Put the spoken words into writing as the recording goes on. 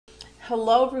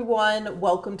Hello everyone,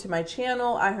 welcome to my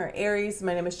channel. I'm her Aries.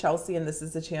 My name is Chelsea and this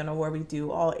is the channel where we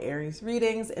do all Aries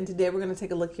readings. And today we're going to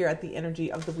take a look here at the energy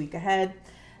of the week ahead.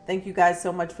 Thank you guys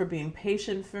so much for being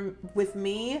patient with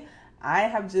me. I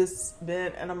have just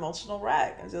been an emotional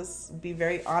wreck. I just be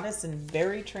very honest and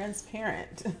very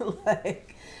transparent.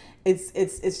 Like it's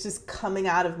just coming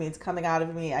out of me. It's coming out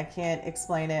of me. I can't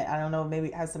explain it. I don't know. Maybe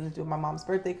it has something to do with my mom's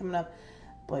birthday coming up.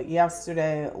 But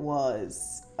yesterday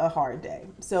was a hard day.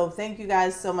 So thank you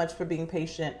guys so much for being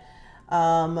patient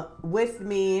with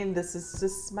me. This is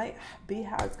just might be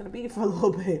how it's going to be for a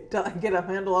little bit till I get a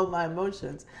handle on my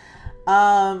emotions.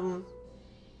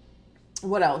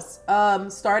 What else?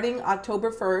 Starting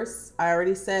October 1st, I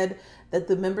already said that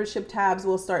the membership tabs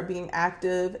will start being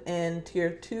active in tier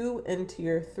 2 and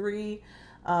tier 3.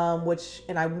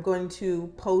 And I'm going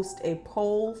to post a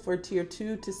poll for tier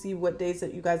 2 to see what days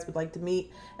that you guys would like to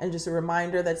meet. And just a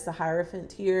reminder, that's the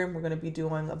Hierophant tier. And we're going to be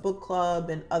doing a book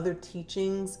club and other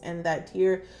teachings in that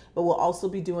tier. But we'll also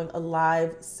be doing a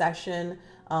live session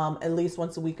at least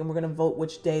once a week. And we're going to vote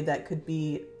which day that could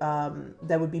be,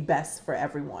 that would be best for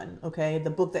everyone. Okay. The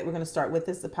book that we're going to start with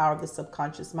is The Power of the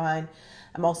Subconscious Mind.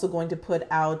 I'm also going to put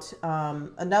out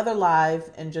another live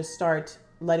and just start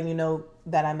letting you know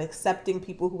that I'm accepting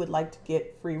people who would like to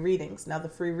get free readings. Now the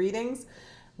free readings,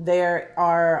 they're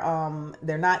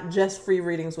not just free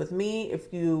readings with me.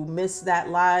 If you missed that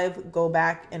live, go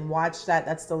back and watch that.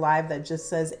 That's the live that just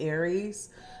says Aries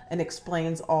and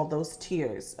explains all those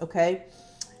tiers. Okay.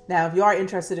 Now, if you are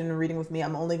interested in a reading with me,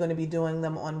 I'm only going to be doing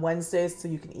them on Wednesdays. So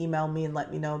you can email me and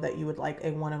let me know that you would like a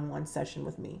one-on-one session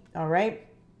with me. All right,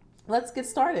 let's get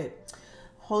started.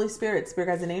 Holy Spirit, Spirit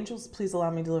Guides and Angels, please allow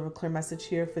me to deliver a clear message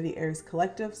here for the Aries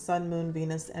Collective, Sun, Moon,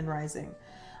 Venus, and Rising.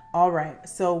 All right,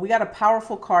 so we got a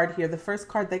powerful card here. The first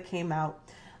card that came out,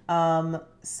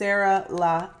 Sarah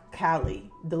La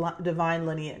Kali, Divine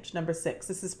Lineage, number 6.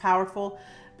 This is powerful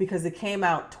because it came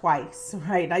out twice,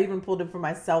 right? And I even pulled it for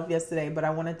myself yesterday, but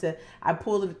I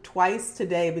pulled it twice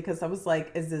today because I was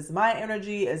like, is this my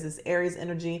energy? Is this Aries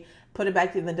energy? Put it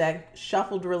back in the deck,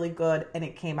 shuffled really good, and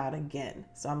it came out again.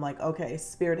 So I'm like, okay,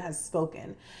 Spirit has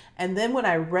spoken. And then when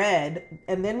I read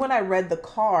the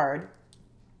card,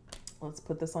 let's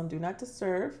put this on Do Not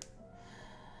Disturb.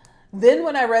 Then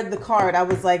when I read the card, I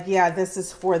was like, yeah, this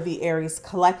is for the Aries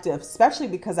Collective, especially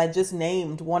because I just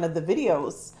named one of the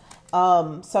videos,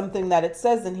 something that it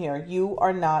says in here, you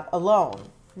are not alone.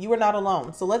 You are not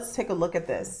alone. So let's take a look at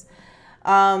this.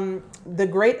 The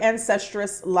great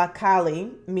ancestress La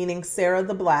Kali, meaning Sarah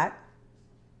the Black,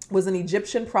 was an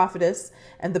Egyptian prophetess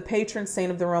and the patron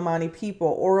saint of the Romani people.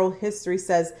 Oral history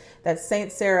says that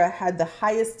Saint Sarah had the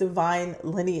highest divine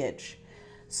lineage.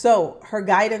 So her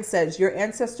guidance says, your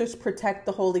ancestors protect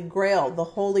the Holy Grail. The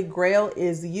Holy Grail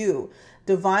is you.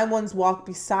 Divine ones walk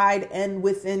beside and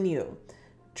within you.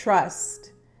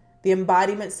 Trust. The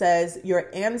embodiment says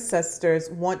your ancestors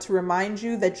want to remind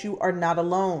you that you are not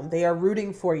alone. They are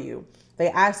rooting for you. They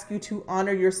ask you to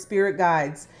honor your spirit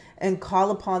guides and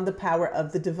call upon the power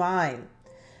of the divine.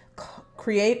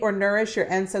 Create or nourish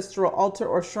your ancestral altar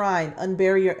or shrine.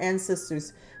 Unbury your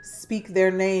ancestors. Speak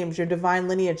their names. Your divine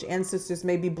lineage ancestors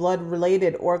may be blood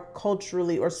related or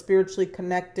culturally or spiritually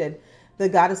connected. The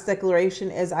goddess declaration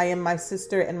is, I am my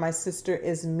sister and my sister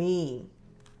is me.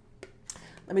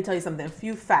 Let me tell you something, a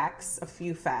few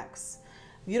facts.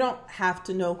 You don't have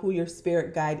to know who your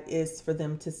spirit guide is for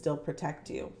them to still protect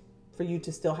you, for you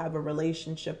to still have a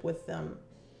relationship with them.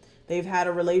 They've had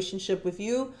a relationship with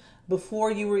you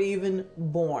before you were even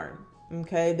born,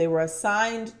 okay? They were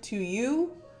assigned to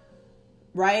you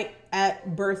right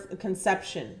at birth,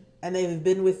 conception, and they've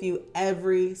been with you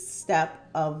every step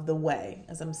of the way.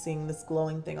 As I'm seeing this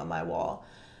glowing thing on my wall,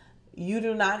 you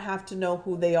do not have to know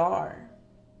who they are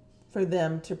for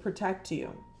them to protect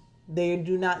you. They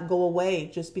do not go away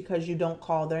just because you don't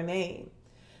call their name.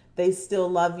 They still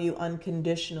love you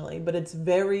unconditionally, but it's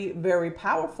very, very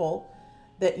powerful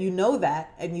that you know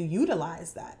that and you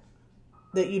utilize that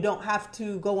you don't have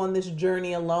to go on this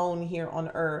journey alone here on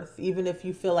earth. Even if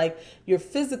you feel like you're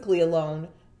physically alone,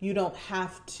 you don't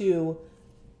have to,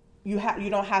 you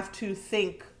don't have to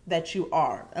think that you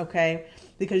are, okay?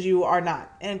 Because you are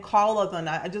not. And call of them.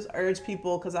 I just urge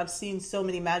people, because I've seen so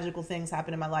many magical things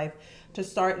happen in my life, to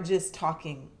start just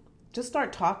talking. Just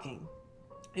start talking.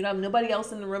 You don't have nobody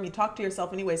else in the room. You talk to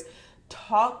yourself anyways.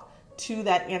 Talk to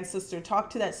that ancestor. Talk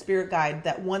to that spirit guide,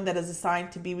 that one that is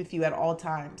assigned to be with you at all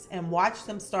times. And watch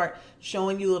them start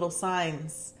showing you little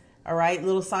signs, all right?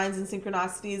 Little signs and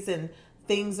synchronicities and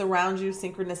things around you,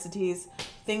 synchronicities,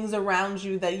 things around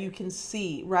you that you can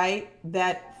see, right?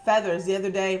 That feathers. The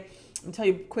other day, I'll tell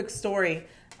you a quick story.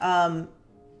 I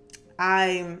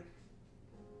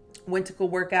Went to go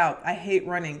work out. I hate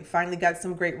running. Finally got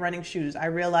some great running shoes. I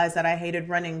realized that I hated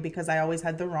running because I always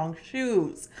had the wrong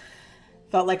shoes.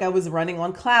 Felt like I was running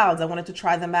on clouds. I wanted to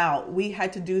try them out. We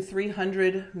had to do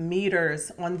 300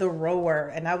 meters on the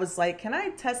rower. And I was like, can I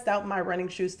test out my running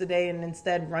shoes today and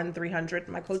instead run 300?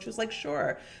 My coach was like,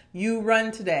 sure, you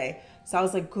run today. So I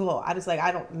was like, cool.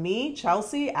 Me,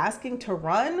 Chelsea, asking to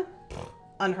run?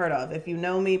 Unheard of. If you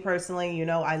know me personally, you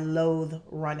know I loathe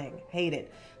running. Hate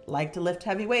it. Like to lift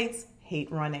heavy weights,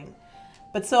 hate running.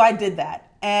 But so I did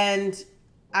that. And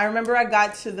I remember I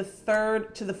got to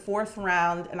the fourth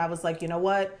round and I was like, you know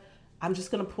what? I'm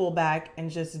just going to pull back and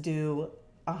just do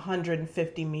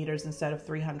 150 meters instead of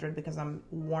 300 because I'm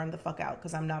worn the fuck out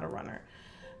because I'm not a runner.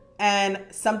 And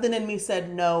something in me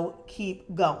said, no,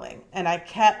 keep going. And I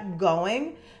kept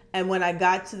going. And when I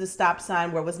got to the stop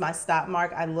sign where was my stop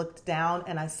mark, I looked down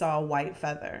and I saw a white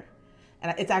feather.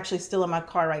 And it's actually still in my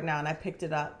car right now, and I picked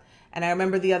it up. And I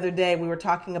remember the other day we were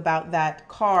talking about that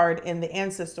card in the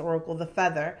Ancestor Oracle, the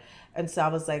feather. And so I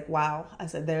was like, wow. I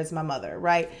said, there's my mother,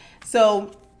 right?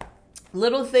 So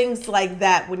little things like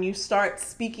that, when you start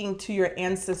speaking to your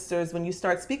ancestors, when you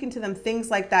start speaking to them,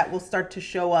 things like that will start to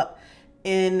show up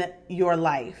in your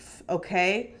life,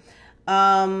 okay?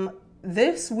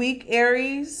 This week,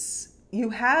 Aries,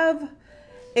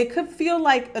 it could feel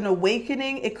like an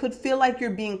awakening. It could feel like you're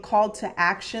being called to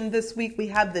action this week. We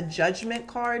have the Judgment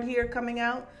card here coming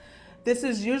out. This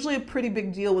is usually a pretty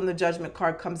big deal when the Judgment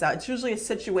card comes out. It's usually a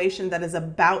situation that is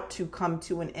about to come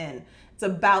to an end. It's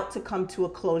about to come to a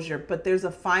closure, but there's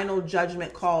a final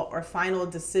judgment call or final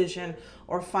decision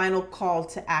or final call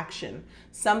to action.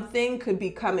 Something could be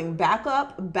coming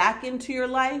back into your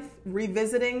life,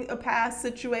 revisiting a past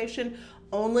situation,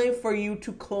 only for you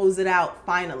to close it out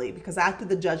finally, because after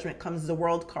the Judgment comes the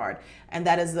World card, and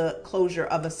that is the closure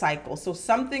of a cycle. So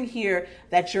something here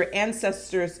that your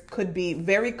ancestors could be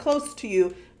very close to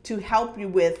you to help you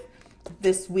with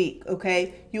this week,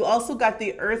 okay? You also got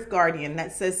the Earth Guardian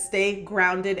that says stay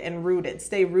grounded and rooted.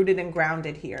 Stay rooted and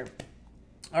grounded here.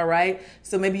 All right?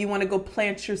 So maybe you want to go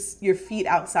plant your feet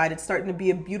outside. It's starting to be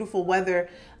a beautiful weather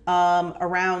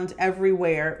around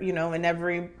everywhere,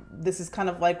 and this is kind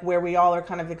of like where we all are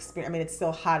kind of experiencing. I mean, it's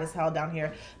still hot as hell down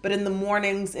here, but in the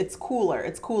mornings it's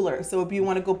cooler. So if you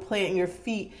want to go plant your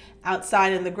feet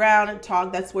outside in the ground and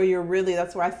talk, that's where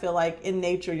I feel like in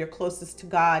nature, you're closest to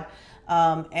God,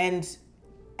 and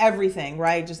everything,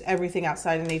 right? Just everything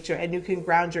outside of nature, and you can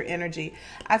ground your energy.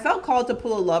 I felt called to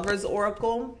pull a Lover's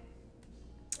Oracle,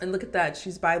 and look at that.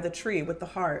 She's by the tree with the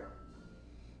heart.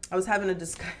 I was having a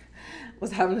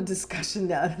discussion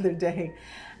the other day.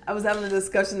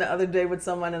 With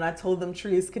someone, and I told them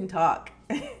trees can talk.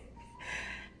 And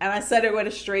I said it with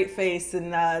a straight face,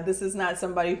 and this is not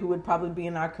somebody who would probably be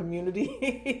in our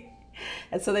community.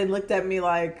 And so they looked at me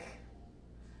like,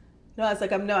 no, I was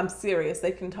like, I'm serious.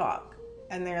 They can talk.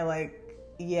 And they're like,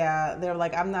 yeah, they're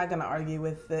like, I'm not going to argue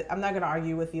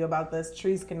with you about this.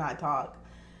 Trees cannot talk.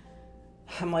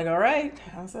 I'm like, all right.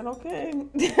 I said, okay.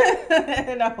 And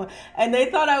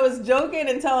they thought I was joking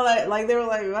until they were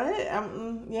like,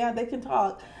 what? Yeah, they can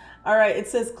talk. All right. It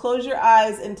says, close your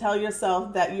eyes and tell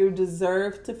yourself that you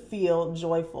deserve to feel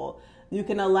joyful. You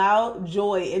can allow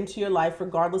joy into your life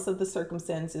regardless of the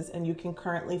circumstances, and you can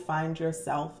currently find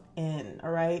yourself in.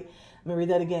 All right. Let me read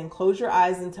that again. Close your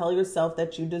eyes and tell yourself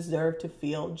that you deserve to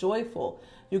feel joyful.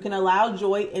 You can allow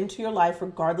joy into your life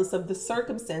regardless of the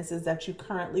circumstances that you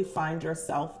currently find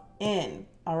yourself in.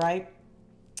 All right.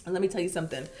 And let me tell you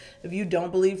something. If you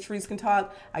don't believe trees can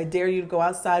talk, I dare you to go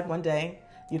outside one day.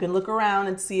 You can look around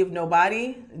and see if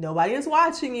nobody is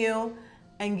watching you,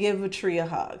 and give a tree a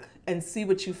hug and see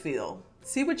what you feel.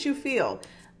 See what you feel.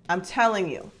 I'm telling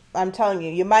you,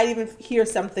 you might even hear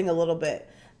something a little bit.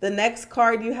 The next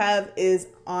card you have is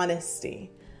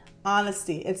honesty.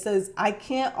 Honesty. It says, I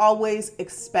can't always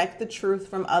expect the truth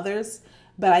from others,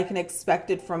 but I can expect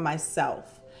it from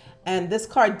myself. And this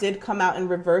card did come out in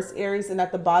reverse, Aries, and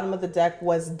at the bottom of the deck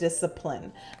was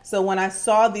discipline. So when I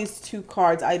saw these two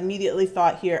cards, I immediately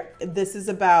thought here, this is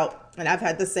about, and I've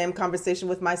had the same conversation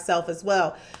with myself as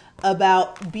well,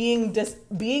 about being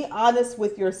honest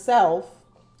with yourself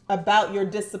about your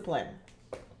discipline.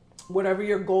 Whatever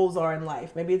your goals are in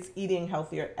life. Maybe it's eating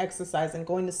healthier, exercising,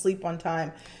 going to sleep on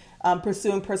time,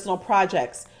 pursuing personal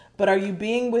projects. But are you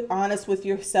being honest with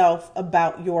yourself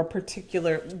about your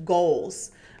particular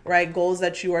goals, right? Goals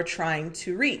that you are trying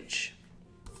to reach.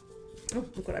 Oh,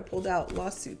 look what I pulled out.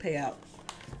 Lawsuit payout.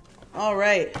 All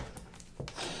right.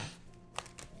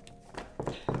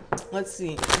 Let's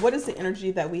see. What is the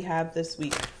energy that we have this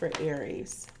week for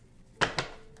Aries?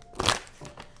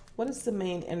 What is the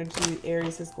main energy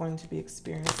Aries is going to be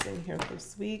experiencing here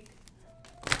this week?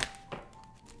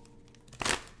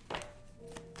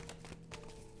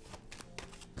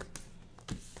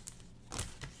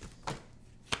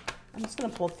 just going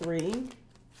to pull 3.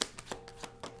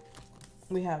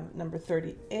 We have number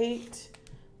 38,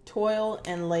 toil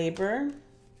and labor.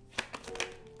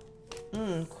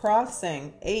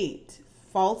 Crossing, 8,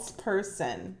 false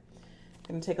person.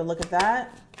 Going to take a look at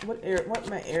that. What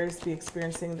might Aries be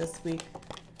experiencing this week?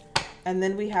 And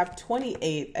then we have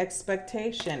 28,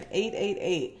 expectation,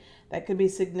 888. That could be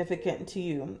significant to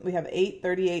you. We have 8,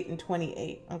 38, and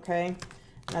 28, okay?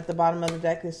 And at the bottom of the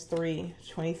deck is 3,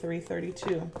 23,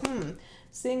 32.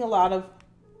 Seeing a lot of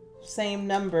same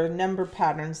number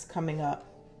patterns coming up.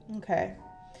 Okay.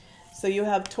 So you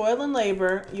have toil and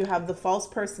labor, you have the false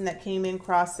person that came in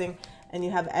crossing, and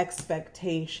you have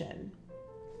expectation.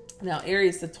 Now,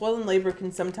 Aries, the toil and labor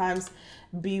can sometimes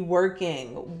be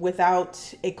working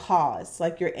without a cause.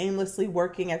 Like you're aimlessly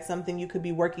working at something. You could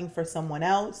be working for someone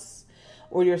else,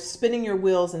 or you're spinning your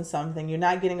wheels in something. You're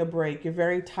not getting a break. You're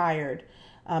very tired.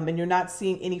 And you're not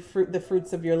seeing any the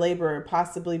fruits of your labor,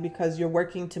 possibly because you're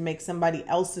working to make somebody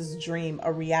else's dream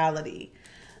a reality.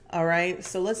 All right.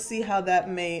 So let's see how that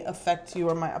may affect you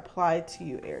or might apply to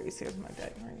you, Aries. Here's my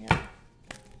deck right here.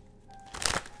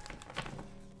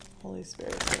 Holy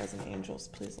Spirit, guides and angels,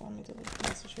 please allow me to leave a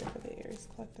message here for the Aries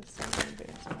collective.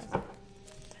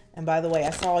 And by the way,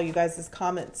 I saw you guys'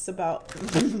 comments about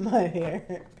my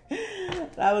hair.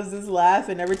 I was just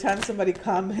laughing every time somebody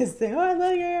comments saying, "Oh, I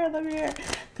love your hair, I love your hair,"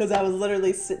 because I was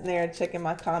literally sitting there checking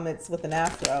my comments with an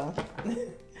afro.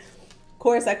 Of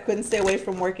course, I couldn't stay away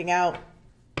from working out,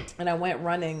 and I went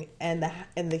running in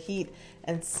the heat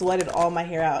and sweated all my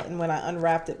hair out. And when I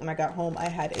unwrapped it, when I got home, I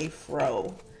had a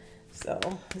fro. So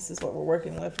this is what we're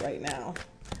working with right now.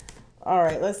 All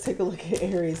right, let's take a look at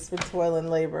Aries for toil and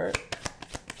labor.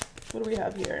 What do we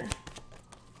have here?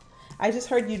 I just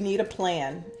heard you need a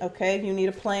plan, okay? You need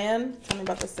a plan. Tell me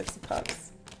about the 6 of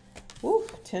Cups. Woo,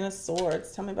 10 of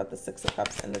Swords. Tell me about the 6 of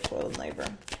Cups and the toil and labor.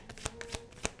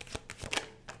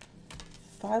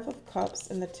 5 of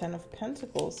Cups and the 10 of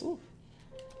Pentacles. Ooh.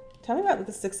 Tell me about what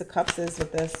the 6 of Cups is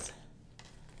with this.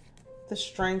 The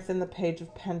Strength and the Page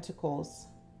of Pentacles.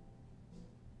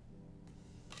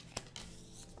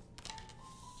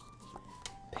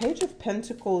 Page of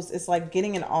Pentacles is like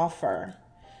getting an offer.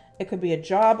 It could be a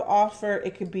job offer.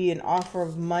 It could be an offer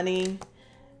of money.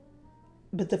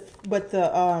 I was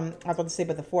about to say,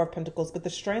 but the 4 of Pentacles. But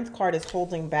the Strength card is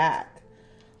holding back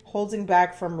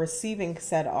from receiving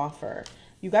said offer.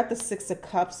 You got the 6 of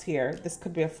Cups here. This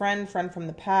could be a friend from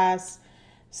the past,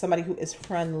 somebody who is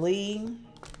friendly.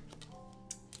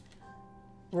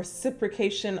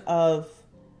 Reciprocation of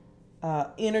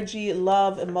energy,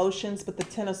 love, emotions, but the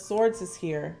 10 of Swords is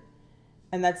here.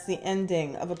 And that's the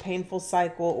ending of a painful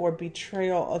cycle or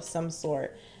betrayal of some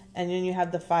sort. And then you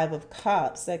have the 5 of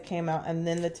Cups that came out, and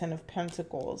then the 10 of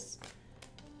Pentacles.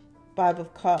 5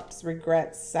 of Cups,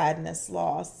 regrets, sadness,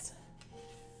 loss.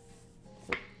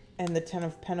 And the 10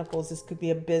 of Pentacles, this could be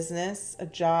a business, a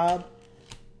job.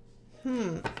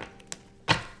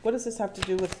 What does this have to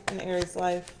do with an Aries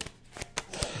life?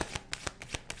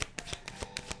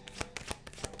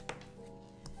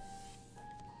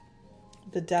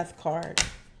 The Death card.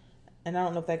 And I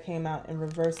don't know if that came out in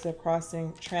reverse or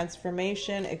crossing.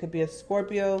 Transformation. It could be a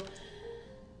Scorpio.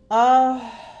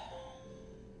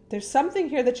 There's something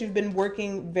here that you've been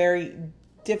working very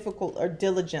difficult or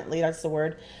diligently. That's the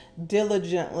word.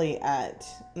 Diligently at.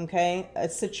 Okay. A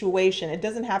situation. It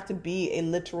doesn't have to be a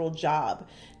literal job.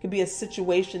 It could be a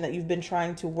situation that you've been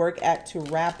trying to work at to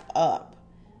wrap up.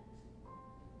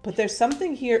 But there's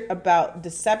something here about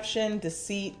deception,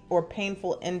 deceit, or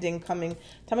painful ending coming.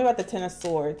 Tell me about the 10 of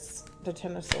Swords. The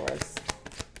 10 of Swords.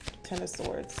 10 of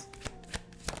Swords.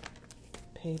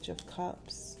 Page of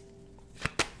Cups.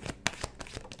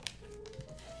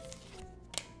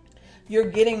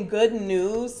 You're getting good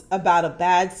news about a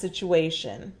bad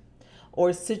situation, or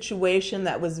a situation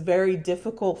that was very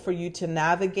difficult for you to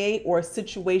navigate, or a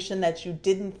situation that you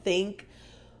didn't think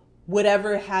would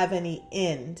ever have any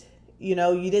end. You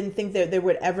know, you didn't think that there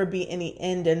would ever be any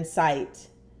end in sight.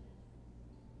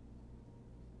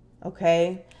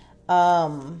 Okay. I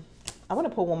want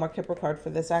to pull one more Kipper card for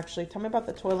this, actually. Tell me about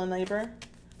the toil and labor.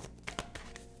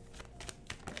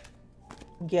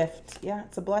 Gift. Yeah,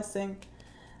 it's a blessing.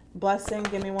 Blessing.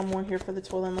 Give me one more here for the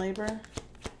toil and labor.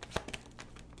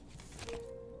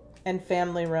 And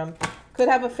family room. Could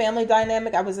have a family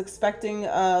dynamic. I was expecting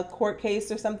a court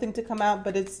case or something to come out,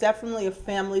 but it's definitely a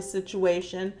family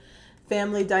situation.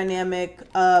 Family dynamic.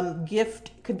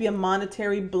 Gift could be a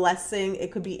monetary blessing.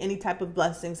 It could be any type of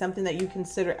blessing, something that you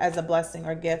consider as a blessing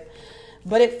or gift.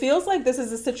 But it feels like this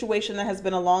is a situation that has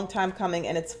been a long time coming,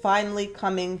 and it's finally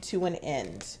coming to an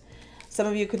end. Some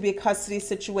of you could be a custody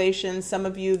situation. Some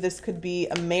of you, this could be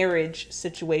a marriage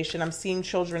situation. I'm seeing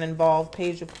children involved,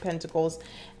 Page of Pentacles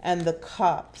and the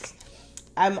Cups.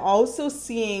 I'm also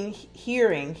seeing,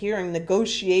 hearing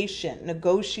negotiation.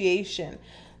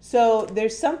 So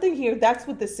there's something here. That's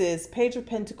what this is. Page of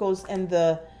Pentacles and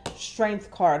the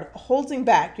Strength card. Holding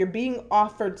back. You're being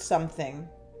offered something.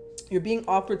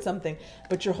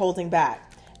 But you're holding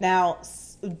back. Now,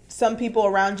 some people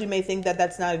around you may think that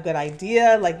that's not a good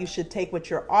idea. Like you should take what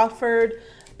you're offered.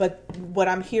 But what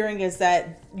I'm hearing is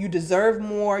that you deserve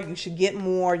more. You should get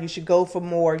more. You should go for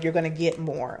more. You're going to get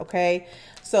more. Okay.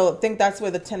 So I think that's where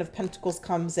the 10 of Pentacles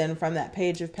comes in from, that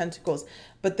Page of Pentacles.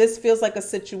 But this feels like a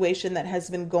situation that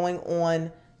has been going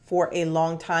on for a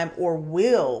long time, or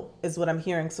will, is what I'm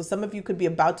hearing. So some of you could be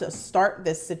about to start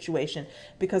this situation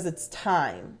because it's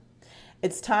time.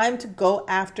 It's time to go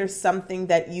after something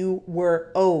that you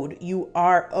were owed. You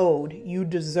are owed. You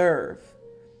deserve.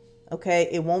 Okay.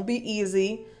 It won't be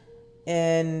easy.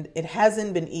 And it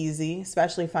hasn't been easy,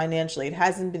 especially financially. It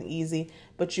hasn't been easy,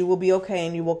 but you will be okay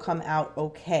and you will come out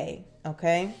okay.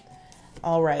 Okay.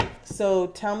 All right. So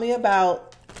tell me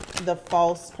about the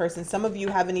false person. Some of you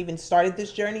haven't even started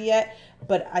this journey yet,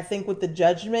 but I think with the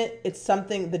Judgment, it's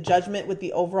something, the Judgment with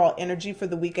the overall energy for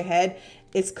the week ahead,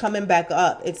 it's coming back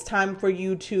up. It's time for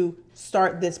you to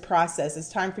start this process. It's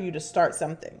time for you to start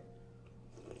something.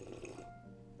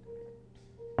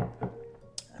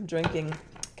 I'm drinking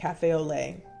cafe au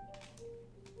lait.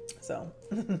 So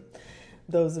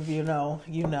those of you know,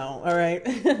 you know. All right.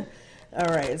 All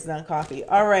right. It's not coffee.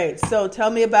 All right. So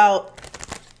tell me about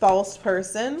false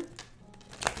person.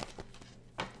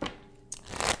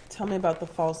 Tell me about the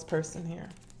false person here.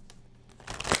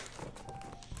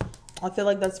 I feel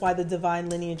like that's why the Divine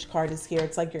Lineage card is here.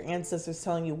 It's like your ancestors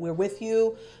telling you, we're with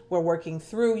you, we're working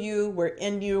through you, we're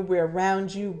in you, we're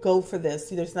around you. Go for this.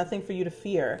 See, there's nothing for you to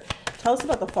fear. Tell us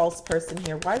about the false person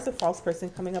here. Why is the false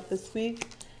person coming up this week?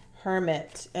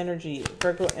 Hermit energy,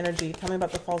 Virgo energy. Tell me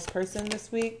about the false person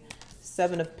this week.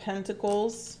 7 of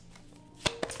Pentacles.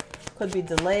 Could be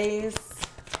delays.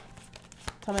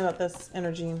 Tell me about this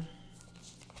energy.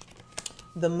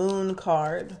 The Moon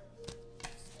card.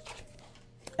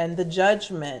 And the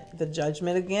Judgment. The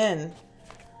Judgment again.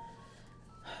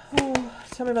 Oh,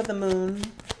 tell me about the Moon.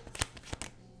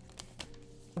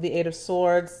 The 8 of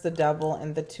Swords, the Devil,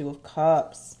 and the 2 of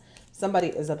Cups. Somebody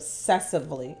is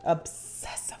obsessively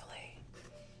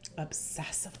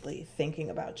thinking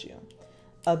about you.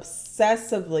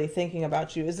 Obsessively thinking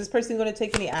about you. Is this person going to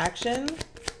take any action?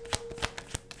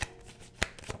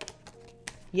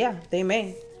 Yeah, they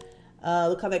may.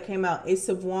 Look how that came out. Ace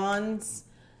of Wands.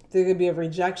 There could be a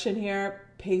rejection here.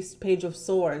 Page of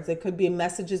Swords. It could be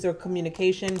messages or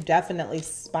communication. Definitely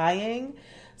spying.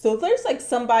 So if there's like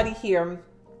somebody here,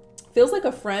 feels like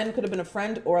a friend, could have been a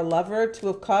friend or a lover. 2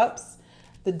 of Cups.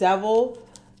 The Devil.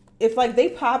 If like they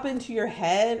pop into your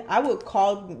head, I would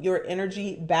call your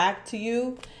energy back to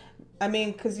you. I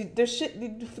mean, because there's shit,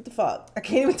 what the fuck? I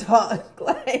can't even talk.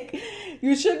 Like,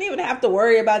 you shouldn't even have to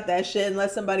worry about that shit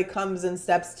unless somebody comes and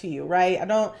steps to you, right? I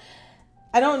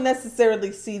don't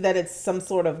necessarily see that it's some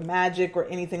sort of magic or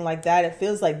anything like that. It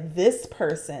feels like this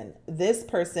person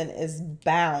is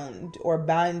bound or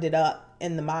binded up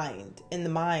in the mind.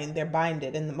 They're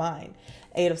binded in the mind.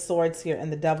 8 of Swords here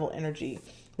and the Devil energy.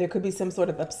 There could be some sort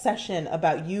of obsession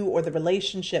about you or the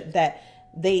relationship that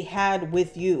they had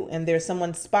with you. And there's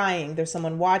someone spying. There's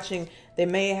someone watching. They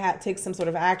may take some sort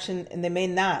of action and they may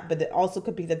not. But it also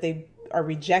could be that they are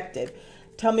rejected.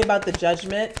 Tell me about the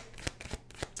Judgment.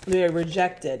 They're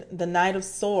rejected. The Knight of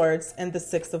Swords and the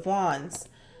 6 of Wands.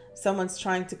 Someone's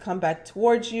trying to come back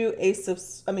towards you. Why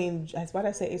did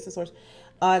I say Ace of Swords?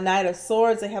 Knight of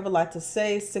Swords, they have a lot to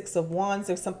say. 6 of Wands,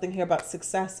 there's something here about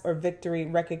success or victory,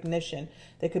 recognition.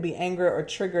 They could be anger or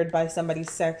triggered by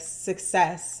somebody's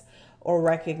success or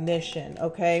recognition,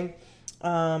 okay?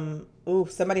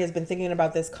 Somebody has been thinking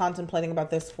about this, contemplating about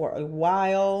this for a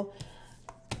while.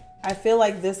 I feel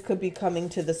like this could be coming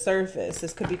to the surface.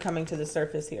 This could be coming to the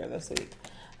surface here this week.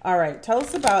 All right, tell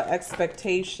us about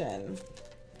expectation.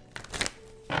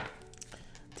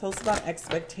 Tell us about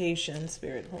expectation,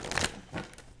 Spirit. Hold on.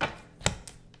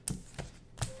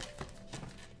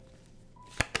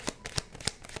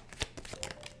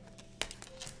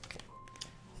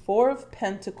 4 of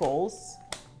Pentacles.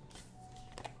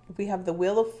 We have the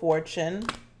Wheel of Fortune.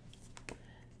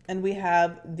 And we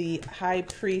have the High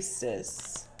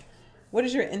Priestess. What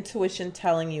is your intuition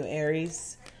telling you,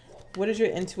 Aries? What is your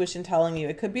intuition telling you?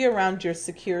 It could be around your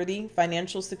security,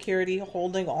 financial security,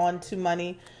 holding on to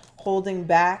money, holding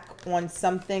back on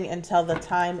something until the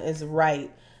time is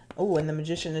right. Oh, and the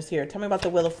Magician is here. Tell me about the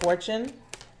Wheel of Fortune.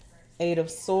 Eight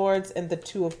of Swords, and the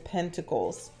Two of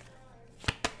Pentacles.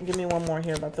 Give me one more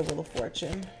here about the Wheel of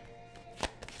Fortune.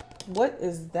 What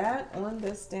is that on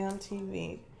this damn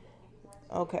TV?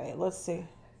 Okay, let's see.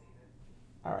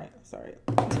 All right, sorry.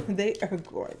 They are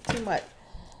going too much.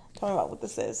 Tell me about what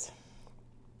this is.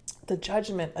 The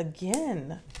Judgment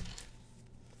again.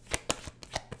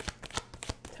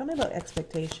 Tell me about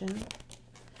expectation.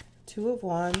 Two of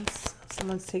Wands.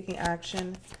 Someone's taking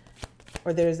action,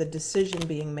 or there's a decision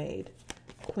being made.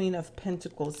 Queen of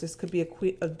Pentacles. This could be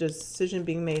a decision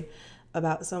being made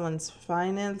about someone's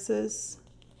finances.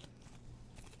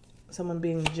 Someone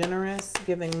being generous,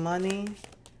 giving money.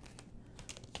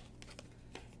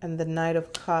 And the Knight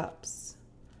of Cups.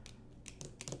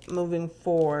 Moving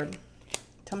forward.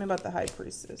 Tell me about the High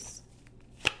Priestess.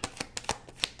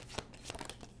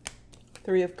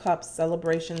 Three of Cups,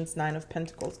 celebrations, Nine of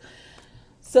Pentacles.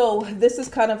 So this is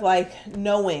kind of like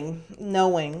knowing,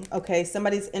 okay?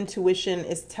 Somebody's intuition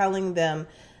is telling them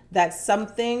that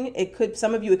something,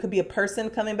 some of you, it could be a person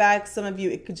coming back. Some of you,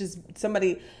 it could just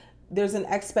somebody, there's an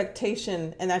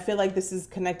expectation. And I feel like this is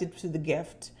connected to the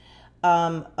gift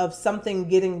of something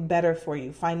getting better for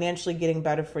you, financially getting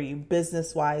better for you,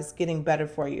 business-wise getting better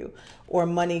for you, or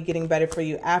money getting better for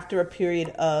you after a period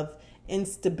of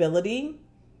instability.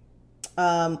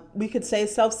 We could say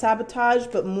self-sabotage,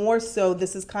 but more so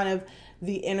this is kind of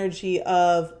the energy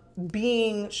of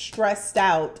being stressed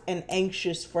out and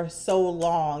anxious for so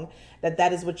long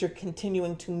that is what you're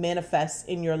continuing to manifest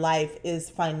in your life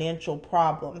is financial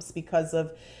problems because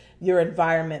of your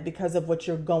environment, because of what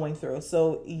you're going through.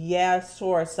 So yeah,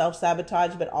 sure,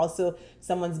 self-sabotage, but also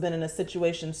someone's been in a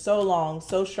situation so long,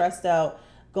 so stressed out,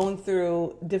 going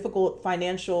through difficult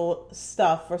financial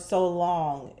stuff for so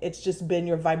long. It's just been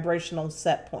your vibrational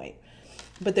set point.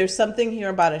 But there's something here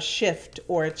about a shift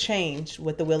or a change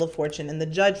with the Wheel of Fortune and the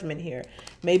Judgment here.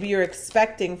 Maybe you're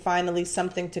expecting finally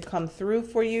something to come through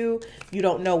for you. You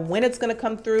don't know when it's going to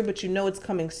come through, but you know it's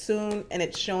coming soon. And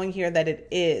it's showing here that it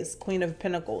is. Queen of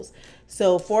Pentacles.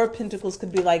 So Four of Pentacles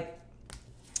could be like,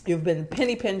 you've been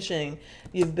penny pinching,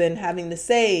 you've been having to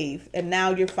save, and now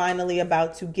you're finally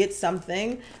about to get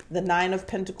something. The Nine of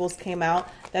Pentacles came out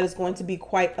that is going to be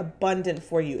quite abundant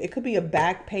for you. It could be a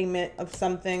back payment of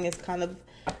something. It's kind of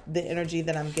the energy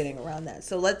that I'm getting around that.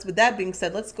 So with that being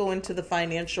said, let's go into the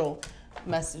financial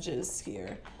messages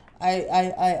here.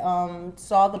 I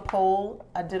saw the poll.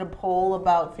 I did a poll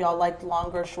about if y'all liked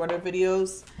longer or shorter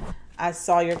videos. I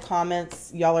saw your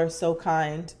comments. Y'all are so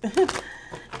kind.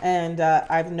 And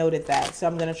I've noted that. So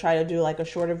I'm going to try to do like a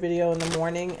shorter video in the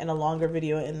morning and a longer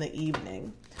video in the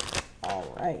evening.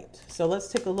 All right. So let's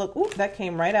take a look. Ooh, that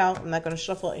came right out. I'm not going to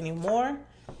shuffle anymore.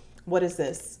 What is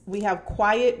this? We have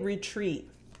Quiet Retreat.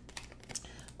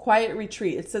 Quiet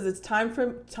Retreat. It says it's time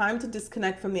to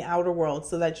disconnect from the outer world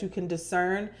so that you can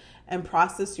discern and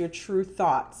process your true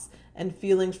thoughts and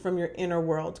feelings from your inner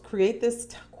world. Create this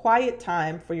quiet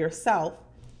time for yourself.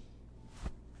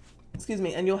 Excuse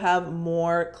me, and you'll have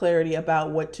more clarity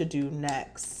about what to do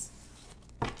next.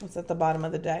 What's at the bottom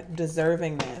of the deck?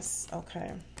 Deservingness.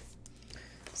 Okay.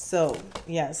 So,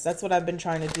 yes, that's what I've been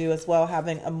trying to do as well,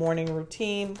 having a morning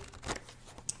routine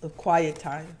of quiet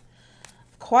time.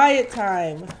 Quiet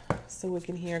time so we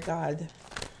can hear God.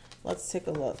 Let's take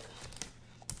a look.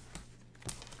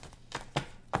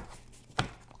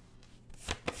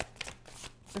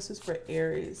 This is for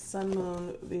Aries. Sun,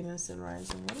 Moon, Venus, and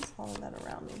Rising. What is all of that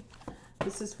around me?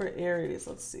 This is for Aries.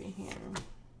 Let's see here.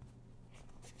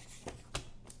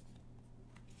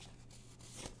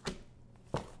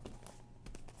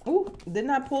 Ooh,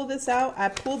 didn't I pull this out? I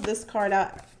pulled this card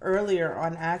out earlier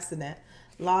on accident.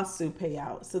 Lawsuit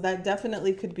payout. So that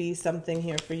definitely could be something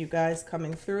here for you guys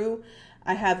coming through.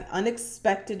 I have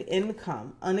unexpected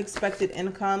income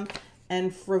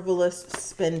and frivolous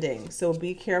spending. So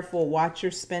be careful. Watch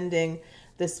your spending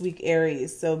this week,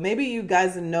 Aries. So maybe you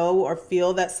guys know or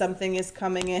feel that something is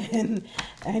coming in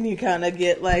and you kind of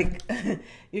get like,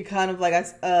 you kind of like,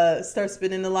 start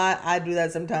spending a lot. I do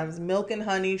that sometimes. Milk and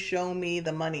honey, show me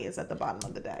the money is at the bottom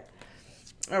of the deck.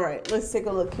 All right, let's take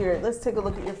a look here. Let's take a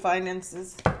look at your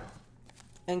finances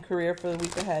and career for the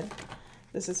week ahead.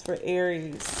 This is for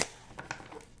Aries.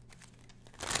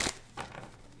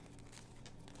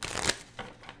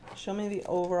 Show me the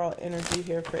overall energy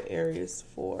here for Aries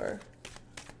for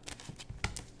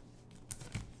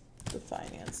the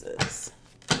finances.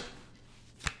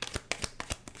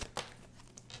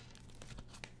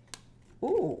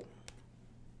 Ooh,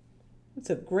 it's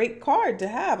a great card to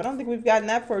have. I don't think we've gotten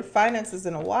that for finances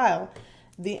in a while.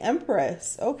 The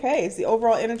Empress. Okay, it's the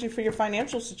overall energy for your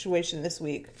financial situation this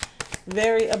week.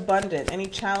 Very abundant. Any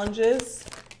challenges?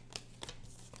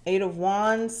 Eight of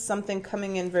Wands, something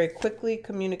coming in very quickly,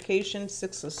 communication,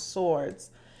 Six of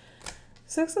Swords.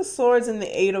 Six of Swords and the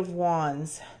Eight of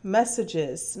Wands.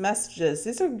 Messages.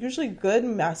 These are usually good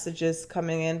messages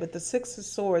coming in, but the Six of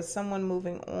Swords, someone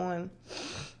moving on.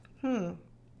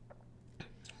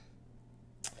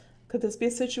 Could this be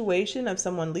a situation of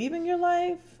someone leaving your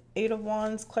life? Eight of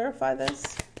Wands, clarify this.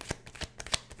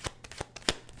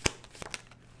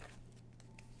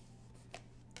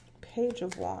 Page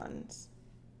of Wands.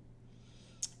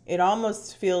 It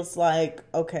almost feels like,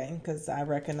 okay, because I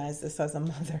recognize this as a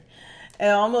mother. It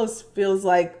almost feels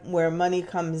like where money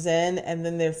comes in and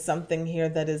then there's something here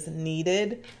that is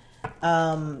needed.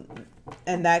 And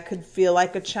that could feel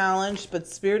like a challenge. But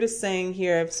Spirit is saying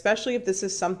here, especially if this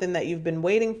is something that you've been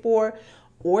waiting for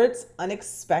or it's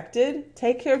unexpected,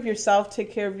 take care of yourself,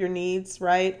 take care of your needs,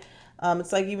 right?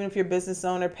 It's like even if you're a business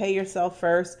owner, pay yourself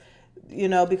first, you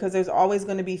know, because there's always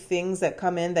going to be things that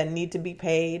come in that need to be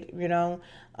paid, you know.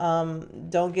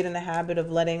 Don't get in the habit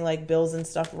of letting like bills and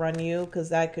stuff run you, because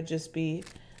that could just be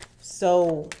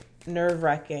so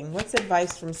nerve-wracking. What's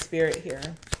advice from Spirit here?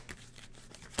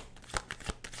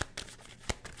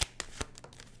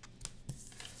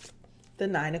 The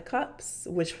Nine of Cups,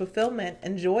 wish fulfillment.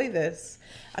 Enjoy this.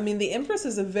 I mean, the Empress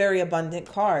is a very abundant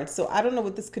card. So I don't know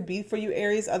what this could be for you,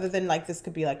 Aries, other than like this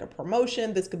could be like a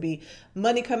promotion. This could be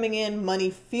money coming in,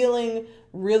 money feeling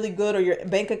really good, or your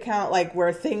bank account, like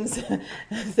where things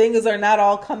are not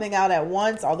all coming out at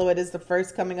once, although it is the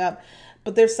first coming up.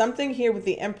 But there's something here with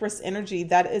the Empress energy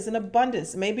that is an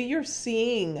abundance. Maybe you're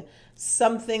seeing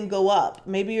something go up.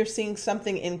 Maybe you're seeing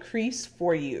something increase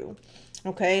for you.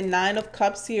 Okay, Nine of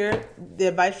Cups here. The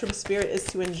advice from Spirit is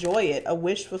to enjoy it. A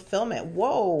wish fulfillment.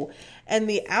 Whoa. And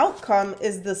the outcome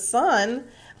is the Sun.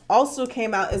 Also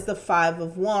came out as the Five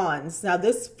of Wands. Now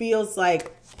this feels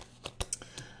like,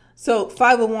 so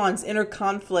Five of Wands, inner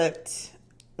conflict.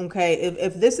 Okay,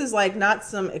 if this is like not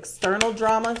some external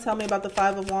drama, tell me about the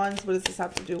Five of Wands. What does this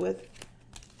have to do with?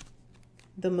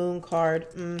 The Moon card.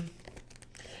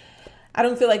 I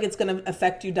don't feel like it's going to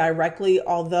affect you directly,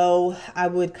 although I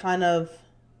would kind of,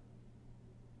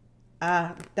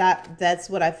 that's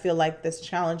what I feel like this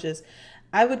challenge is.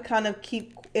 I would kind of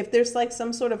keep, if there's like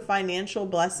some sort of financial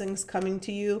blessings coming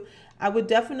to you, I would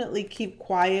definitely keep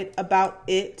quiet about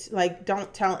it. Like,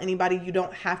 don't tell anybody. You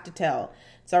don't have to tell.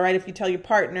 It's all right if you tell your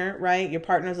partner, right? Your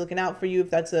partner's looking out for you if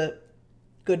that's a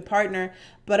good partner.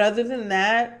 But other than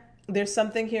that, there's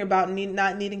something here about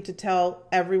not needing to tell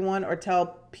everyone or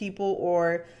tell people,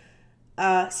 or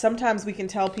sometimes we can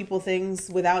tell people things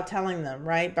without telling them,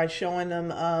 right? By showing them,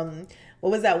 what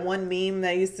was that one meme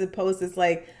that I used to post? It's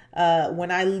like,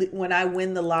 when I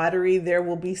win the lottery, there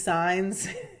will be signs.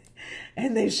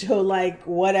 And they show like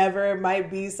whatever it might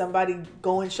be, somebody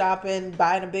going shopping,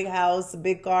 buying a big house, a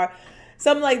big car,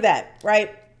 something like that,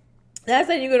 right? Not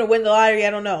saying you're going to win the lottery, I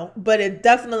don't know. But it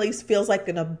definitely feels like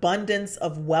an abundance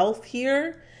of wealth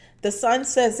here. The Sun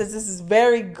says that this is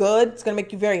very good. It's going to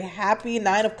make you very happy.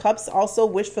 Nine of Cups, also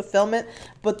wish fulfillment.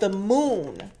 But the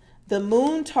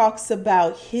Moon talks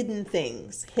about hidden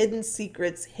things, hidden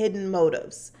secrets, hidden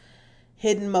motives.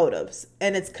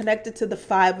 And it's connected to the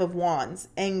Five of Wands.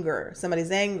 Anger.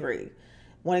 Somebody's angry,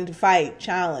 wanting to fight,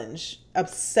 challenge,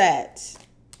 upset.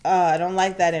 I don't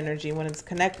like that energy. When it's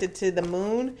connected to the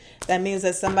Moon, that means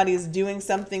that somebody is doing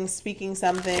something, speaking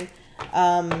something,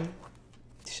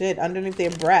 underneath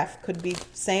their breath, could be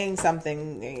saying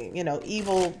something, you know,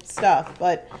 evil stuff.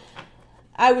 But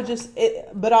I would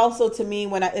but also to me,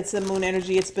 when it's the Moon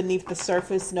energy, it's beneath the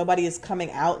surface. Nobody is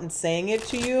coming out and saying it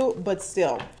to you, but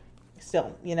still,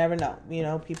 you never know. You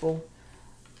know, people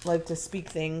like to speak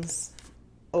things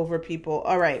over people.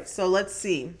 All right, so let's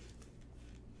see.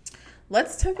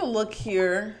 Let's take a look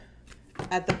here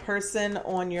at the person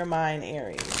on your mind,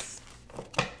 Aries.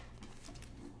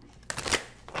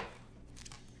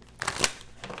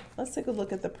 Let's take a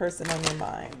look at the person on your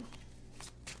mind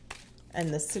and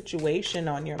the situation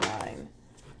on your mind.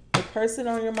 The person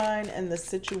on your mind and the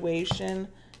situation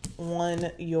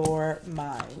on your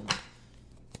mind.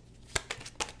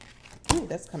 Ooh,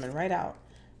 that's coming right out.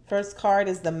 First card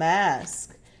is the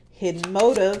Mask. Hidden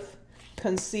motive.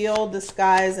 Conceal,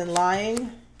 disguise, and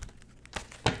lying.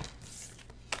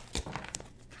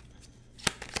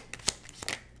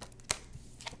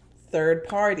 Third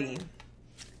party.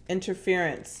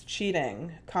 Interference,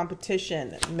 cheating,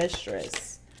 competition,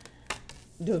 mistress.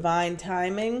 Divine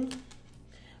timing.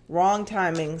 Wrong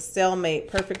timing, stalemate,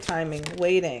 perfect timing,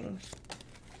 waiting.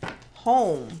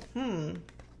 Home.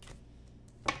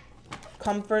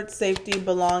 Comfort, safety,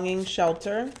 belonging,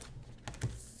 shelter.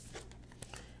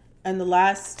 And the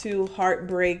last two,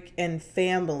 heartbreak and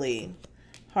family.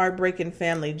 Heartbreak in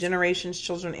family. Generations,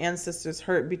 children, ancestors,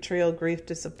 hurt, betrayal, grief,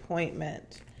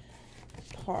 disappointment.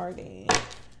 Party.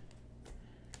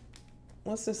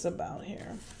 What's this about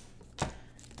here?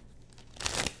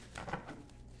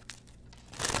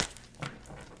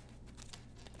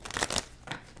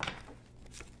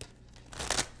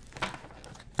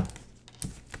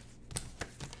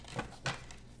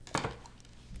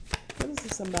 What is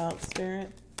this about,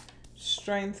 Spirit?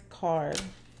 Strength card.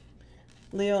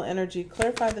 Leo energy.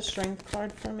 Clarify the strength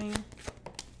card for me.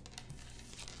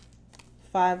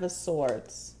 5 of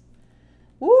Swords.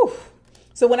 Woo!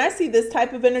 So when I see this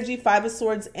type of energy, 5 of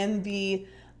Swords and the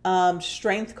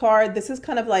strength card, this is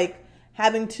kind of like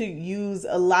having to use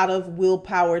a lot of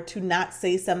willpower to not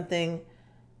say something.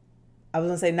 I was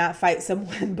going to say not fight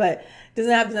someone, but it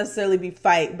doesn't have to necessarily be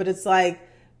fight. But it's like,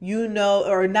 you know,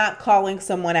 or not calling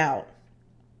someone out.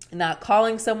 Not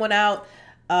calling someone out.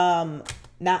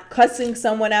 Not cussing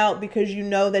someone out because you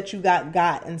know that you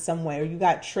got in some way, or you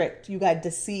got tricked, you got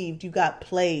deceived, you got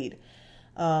played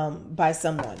by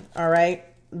someone. All right.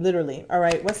 Literally. All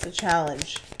right. What's the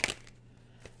challenge?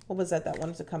 What was that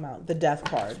wanted to come out? The Death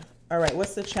card. All right.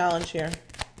 What's the challenge here?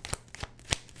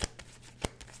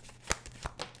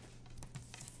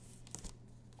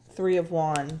 Three of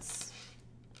Wands.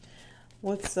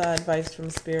 What's advice from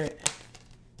Spirit?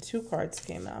 2 cards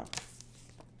came out.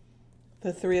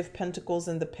 The 3 of Pentacles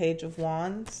and the Page of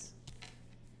Wands.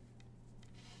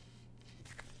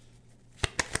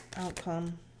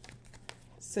 Outcome.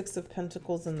 6 of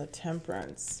Pentacles and the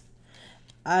Temperance.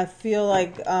 I feel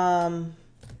like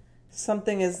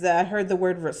something is that I heard the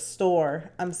word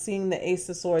restore. I'm seeing the Ace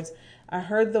of Swords. I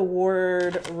heard the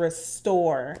word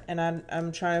restore, and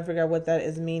I'm trying to figure out what that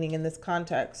is meaning in this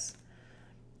context.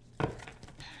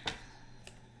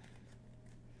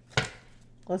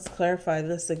 Let's clarify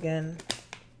this again.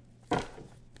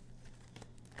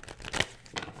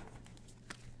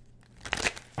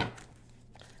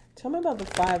 Tell me about the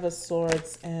 5 of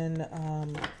Swords and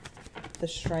the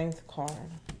Strength card.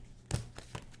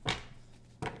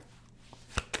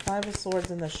 5 of Swords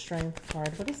and the Strength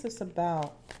card. What is this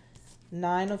about?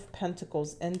 9 of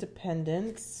Pentacles,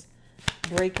 independence,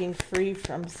 breaking free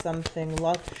from something,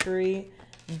 luxury,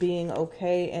 being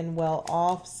okay and well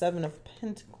off. 7 of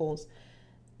Pentacles,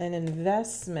 an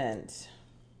investment.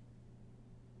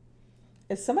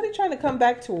 Is somebody trying to come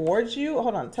back towards you?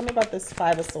 Hold on. Tell me about this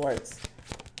 5 of Swords.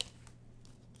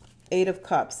 8 of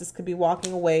Cups. This could be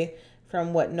walking away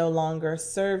from what no longer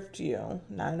served you.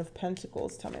 9 of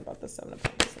Pentacles. Tell me about the 7 of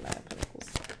Pentacles and 9 of Pentacles.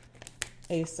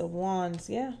 Ace of Wands.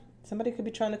 Yeah. Somebody could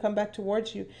be trying to come back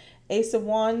towards you. Ace of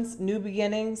Wands, new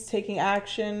beginnings, taking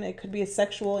action. It could be a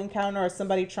sexual encounter or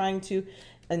somebody trying to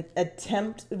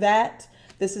attempt that.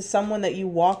 This is someone that you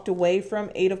walked away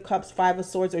from. 8 of Cups, 5 of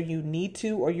Swords, or you need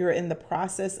to, or you're in the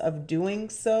process of doing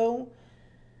so.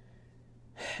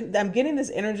 I'm getting this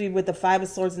energy with the 5 of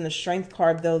Swords and the Strength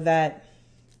card, though, that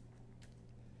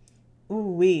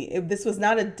this was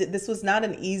not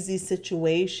an easy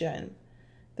situation.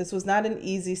 This was not an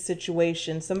easy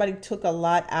situation. Somebody took a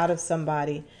lot out of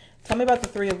somebody. Tell me about the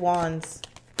 3 of Wands.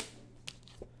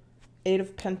 8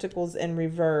 of Pentacles in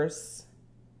reverse.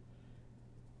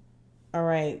 All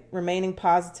right, remaining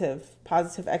positive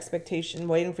expectation,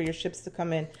 waiting for your ships to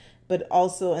come in. But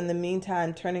also in the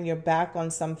meantime, turning your back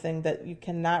on something that you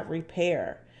cannot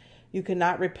repair. You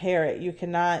cannot repair it. You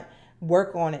cannot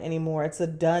work on it anymore. It's a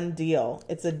done deal.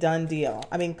 It's a done deal.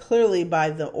 I mean, clearly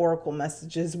by the oracle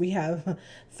messages, we have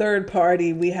third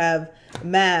party, we have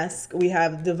mask, we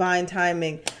have divine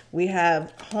timing, we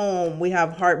have home, we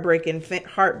have heartbreak and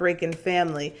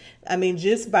family. I mean,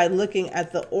 just by looking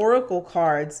at the oracle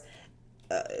cards,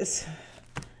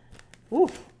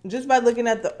 just by looking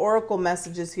at the oracle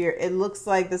messages here, it looks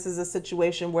like this is a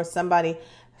situation where somebody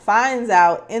finds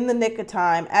out in the nick of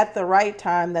time, at the right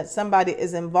time, that somebody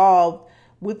is involved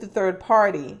with the third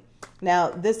party. Now,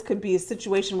 this could be a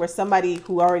situation where somebody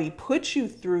who already put you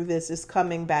through this is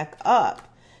coming back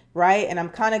up, right? And I'm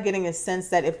kind of getting a sense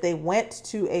that if they went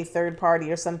to a third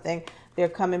party or something, they're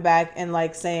coming back and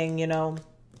like saying, you know,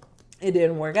 it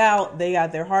didn't work out. They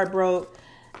got their heart broke.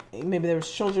 Maybe there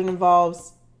was children involved,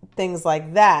 things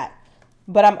like that.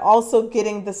 But I'm also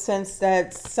getting the sense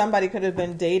that somebody could have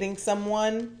been dating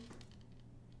someone,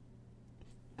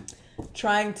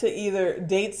 trying to either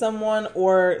date someone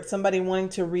or somebody wanting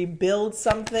to rebuild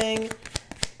something.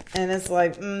 And it's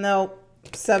like, no,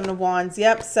 7 of Wands.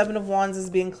 Yep, 7 of Wands is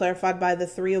being clarified by the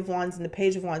 3 of Wands and the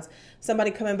Page of Wands.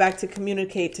 Somebody coming back to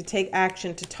communicate, to take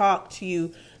action, to talk to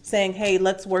you, saying, hey,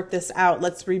 let's work this out.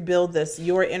 Let's rebuild this.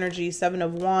 Your energy, 7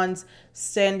 of Wands,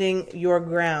 standing your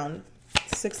ground.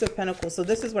 6 of Pentacles. So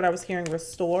this is what I was hearing.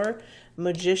 Restore,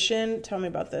 Magician, tell me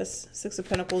about this. Six of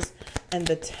Pentacles and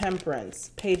the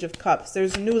Temperance, Page of Cups.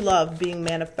 There's new love being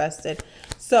manifested.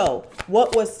 So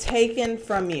what was taken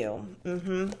from you?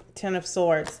 Ten of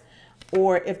Swords.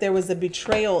 Or if there was a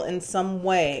betrayal in some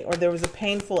way, or there was a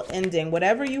painful ending,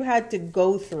 whatever you had to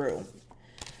go through,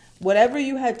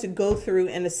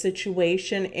 in a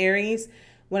situation, Aries,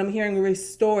 when I'm hearing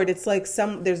restored, it's like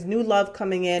there's new love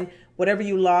coming in. Whatever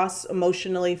you lost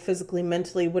emotionally, physically,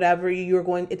 mentally, whatever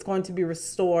it's going to be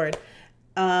restored.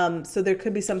 So there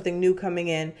could be something new coming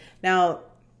in. Now,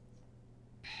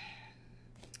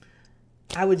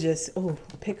 I would just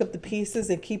pick up the pieces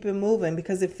and keep it moving,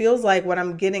 because it feels like what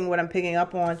I'm picking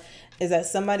up on is that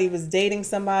somebody was dating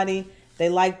somebody. They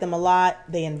liked them a lot.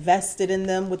 They invested in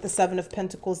them with the Seven of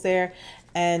Pentacles there.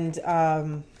 And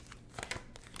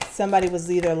somebody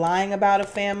was either lying about a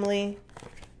family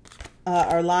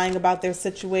or lying about their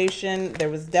situation. There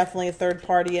was definitely a third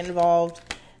party involved.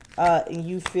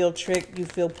 You feel tricked, you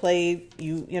feel played,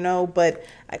 but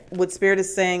what Spirit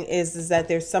is saying is that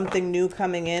there's something new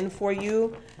coming in for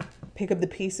you. Pick up the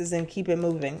pieces and keep it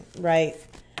moving, right?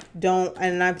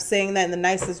 And I'm saying that in the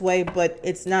nicest way, but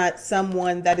it's not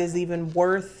someone that is even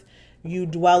worth you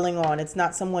dwelling on. It's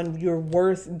not someone you're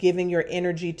worth giving your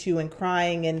energy to and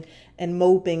crying and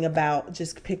moping about.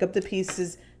 Just pick up the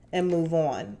pieces and move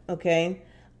on, okay?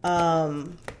 All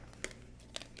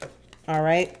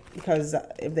right? Because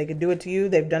if they could do it to you,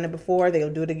 they've done it before, they'll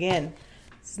do it again.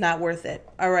 It's not worth it.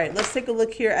 All right, let's take a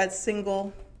look here at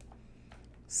single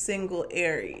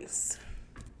Aries.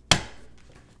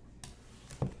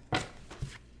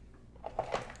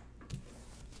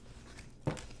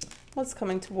 What's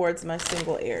coming towards my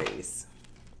single Aries?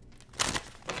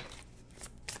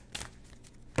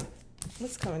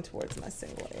 What's coming towards my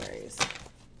single Aries?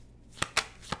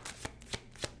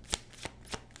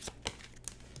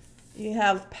 You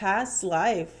have past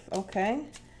life, okay?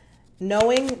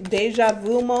 Knowing, deja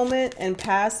vu moment, and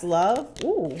past love.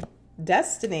 Ooh,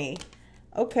 destiny.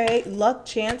 Okay, luck,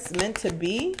 chance, meant to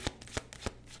be.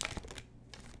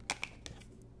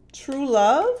 True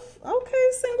love. Okay,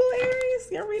 single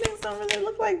Aries. Your readings don't really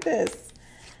look like this.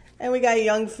 And we got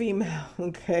young female,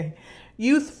 okay?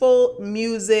 Youthful,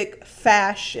 music,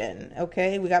 fashion,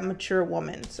 okay? We got mature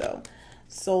woman, so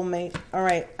soulmate. All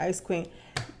right, Ice Queen.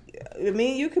 I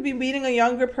mean, you could be meeting a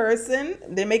younger person.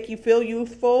 They make you feel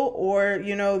youthful, or,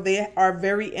 they are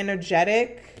very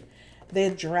energetic. They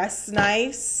dress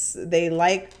nice. They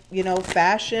like,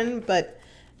 fashion, but,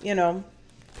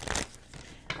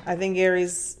 I think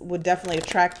Aries would definitely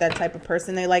attract that type of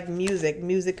person. They like music.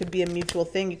 Music could be a mutual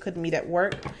thing. You could meet at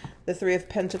work. The Three of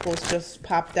Pentacles just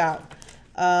popped out.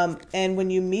 And when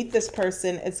you meet this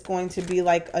person, it's going to be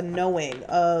like a knowing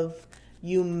of,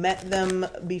 you met them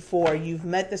before. You've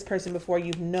met this person before.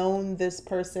 You've known this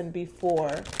person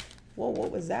before. Whoa, what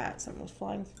was that? Something was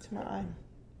flying to my eye.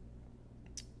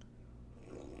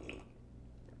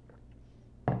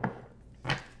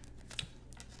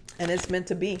 And it's meant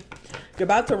to be. You're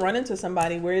about to run into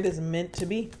somebody where it is meant to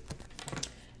be.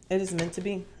 It is meant to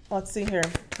be. Let's see here.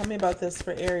 Tell me about this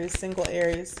for Aries, single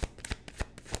Aries.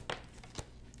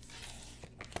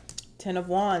 Ten of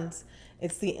Wands.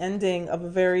 It's the ending of a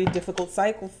very difficult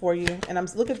cycle for you. And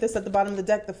look at this at the bottom of the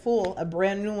deck, the Fool. A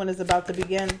brand new one is about to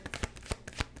begin.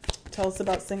 Tell us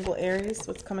about single Aries.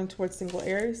 What's coming towards single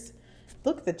Aries?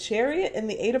 Look, the Chariot and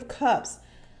the Eight of Cups.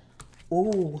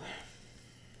 Ooh.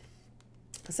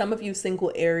 Some of you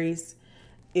single Aries,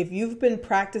 if you've been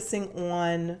practicing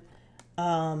on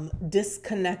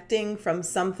disconnecting from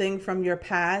something from your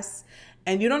past,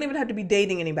 and you don't even have to be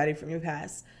dating anybody from your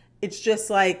past. It's just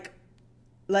like,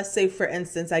 let's say, for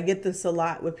instance, I get this a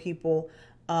lot with people.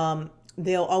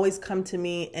 They'll always come to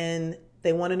me and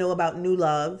they want to know about new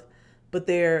love, but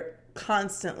they're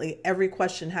constantly, every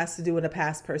question has to do with a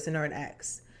past person or an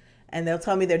ex. And they'll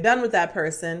tell me they're done with that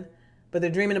person, but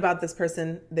they're dreaming about this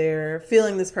person. They're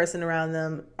feeling this person around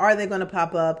them. Are they going to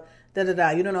pop up? Da, da, da.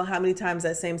 You don't know how many times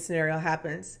that same scenario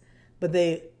happens, but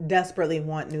they desperately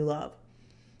want new love.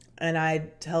 And I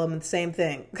tell them the same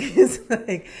thing. It's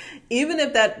like, even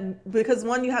if that, because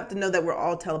one, you have to know that we're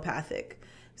all telepathic.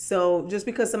 So just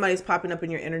because somebody's popping up in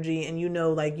your energy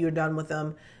and like you're done with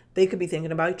them, they could be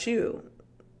thinking about you.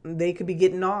 They could be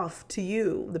getting off to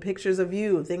you, the pictures of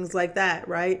you, things like that,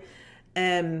 right?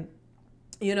 And,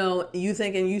 you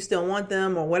thinking you still want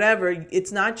them or whatever.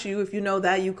 It's not you. If you know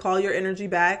that, you call your energy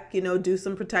back, do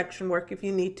some protection work if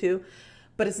you need to.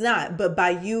 But it's not. But by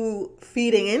you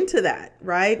feeding into that,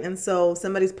 right? And so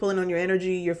somebody's pulling on your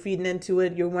energy, you're feeding into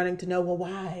it, you're wanting to know, well,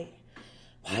 why?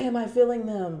 Why am I feeling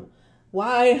them?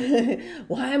 why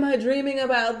why am I dreaming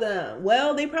about them?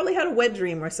 Well, they probably had a wet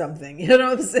dream or something. You know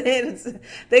what I'm saying?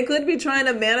 They could be trying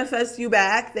to manifest you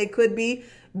back. They could be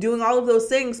doing all of those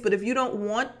things. But if you don't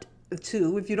want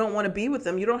to, if you don't want to be with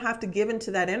them, you don't have to give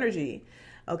into that energy.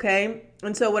 Okay?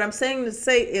 And so what I'm saying to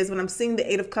say is, when I'm seeing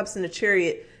the Eight of Cups and the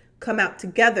Chariot come out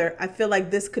together, I feel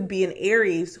like this could be an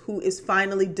Aries who is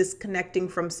finally disconnecting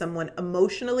from someone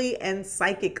emotionally and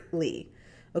psychically.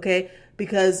 Okay,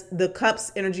 because the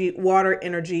cups energy, water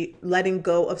energy, letting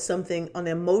go of something on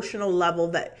an emotional level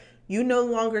that you no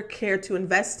longer care to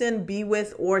invest in, be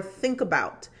with, or think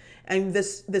about. And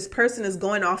this person is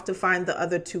going off to find the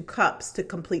other two cups to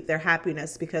complete their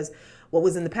happiness, because what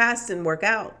was in the past didn't work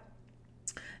out.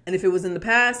 And if it was in the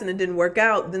past and it didn't work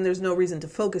out, then there's no reason to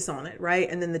focus on it, right?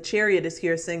 And then the Chariot is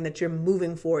here saying that you're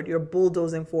moving forward, you're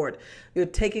bulldozing forward. You're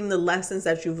taking the lessons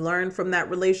that you've learned from that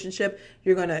relationship.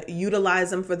 You're going to utilize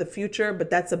them for the future,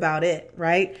 but that's about it,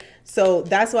 right? So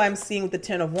that's why I'm seeing with the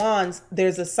Ten of Wands,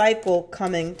 there's a cycle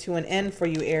coming to an end for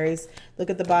you, Aries. Look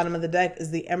at the bottom of the deck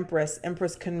is the Empress.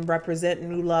 Empress can represent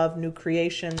new love, new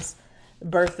creations,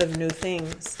 birth of new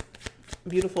things.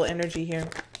 Beautiful energy here.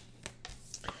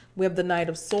 We have the Knight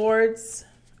of Swords,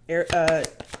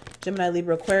 Gemini,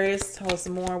 Libra, Aquarius. Tell us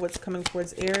more what's coming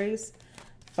towards Aries.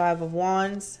 Five of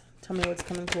Wands. Tell me what's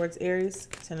coming towards Aries.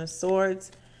 Ten of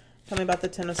Swords. Tell me about the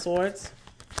Ten of Swords.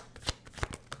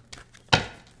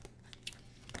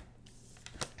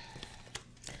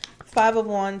 Five of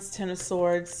Wands, Ten of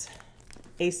Swords,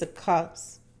 Ace of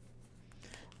Cups.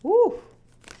 Woo!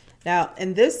 Now,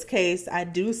 in this case, I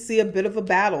do see a bit of a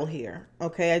battle here.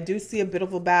 Okay, I do see a bit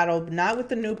of a battle, not with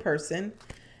the new person.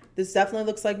 This definitely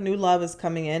looks like new love is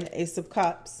coming in. Ace of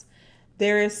Cups.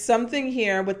 There is something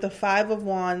here with the Five of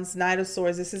Wands, Knight of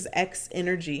Swords. This is X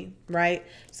energy, right?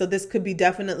 So this could be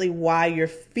definitely why you're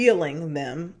feeling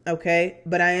them, okay?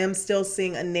 But I am still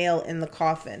seeing a nail in the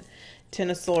coffin. Ten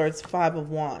of Swords, Five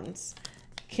of Wands,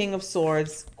 King of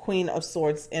Swords, Queen of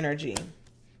Swords energy.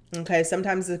 Okay,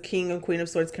 sometimes the King and Queen of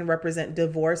Swords can represent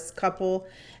divorced couple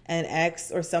and ex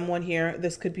or someone here.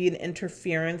 This could be an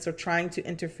interference or trying to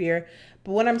interfere.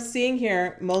 But what I'm seeing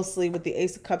here mostly with the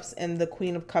Ace of Cups and the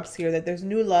Queen of Cups here, that there's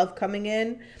new love coming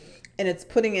in, and it's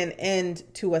putting an end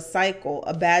to a cycle,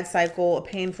 a bad cycle, a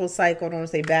painful cycle. I don't want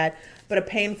to say bad, but a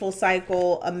painful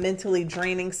cycle, a mentally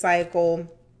draining cycle,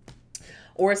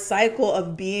 or a cycle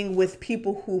of being with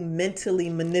people who mentally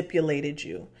manipulated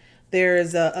you. There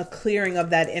is a clearing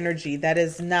of that energy that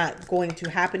is not going to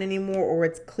happen anymore, or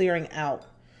it's clearing out.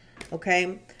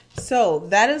 Okay, so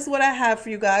that is what I have for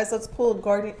you guys. Let's pull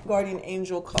a guardian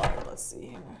angel card. Let's see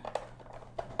here.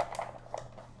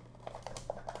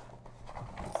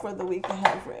 For the week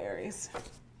ahead for Aries.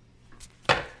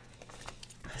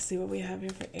 Let's see what we have here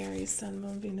for Aries, Sun,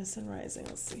 Moon, Venus, and Rising.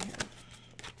 Let's see here.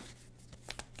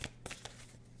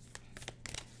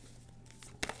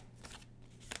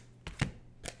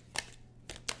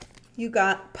 You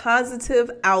got positive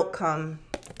outcome.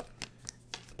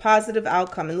 Positive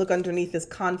outcome. And look underneath this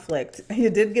conflict.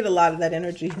 You did get a lot of that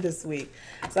energy this week.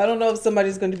 So I don't know if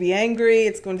somebody's going to be angry.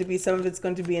 It's going to be, some of it's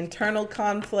going to be internal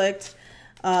conflict.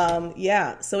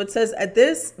 Yeah. So it says, at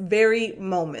this very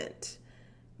moment,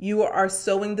 you are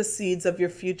sowing the seeds of your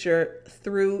future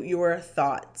through your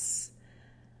thoughts,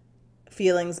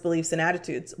 feelings, beliefs, and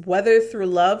attitudes. Whether through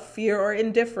love, fear, or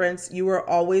indifference, you are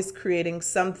always creating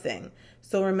something.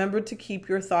 So remember to keep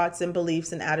your thoughts and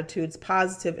beliefs and attitudes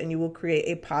positive, and you will create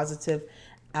a positive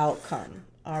outcome.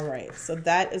 All right. So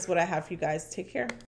that is what I have for you guys. Take care.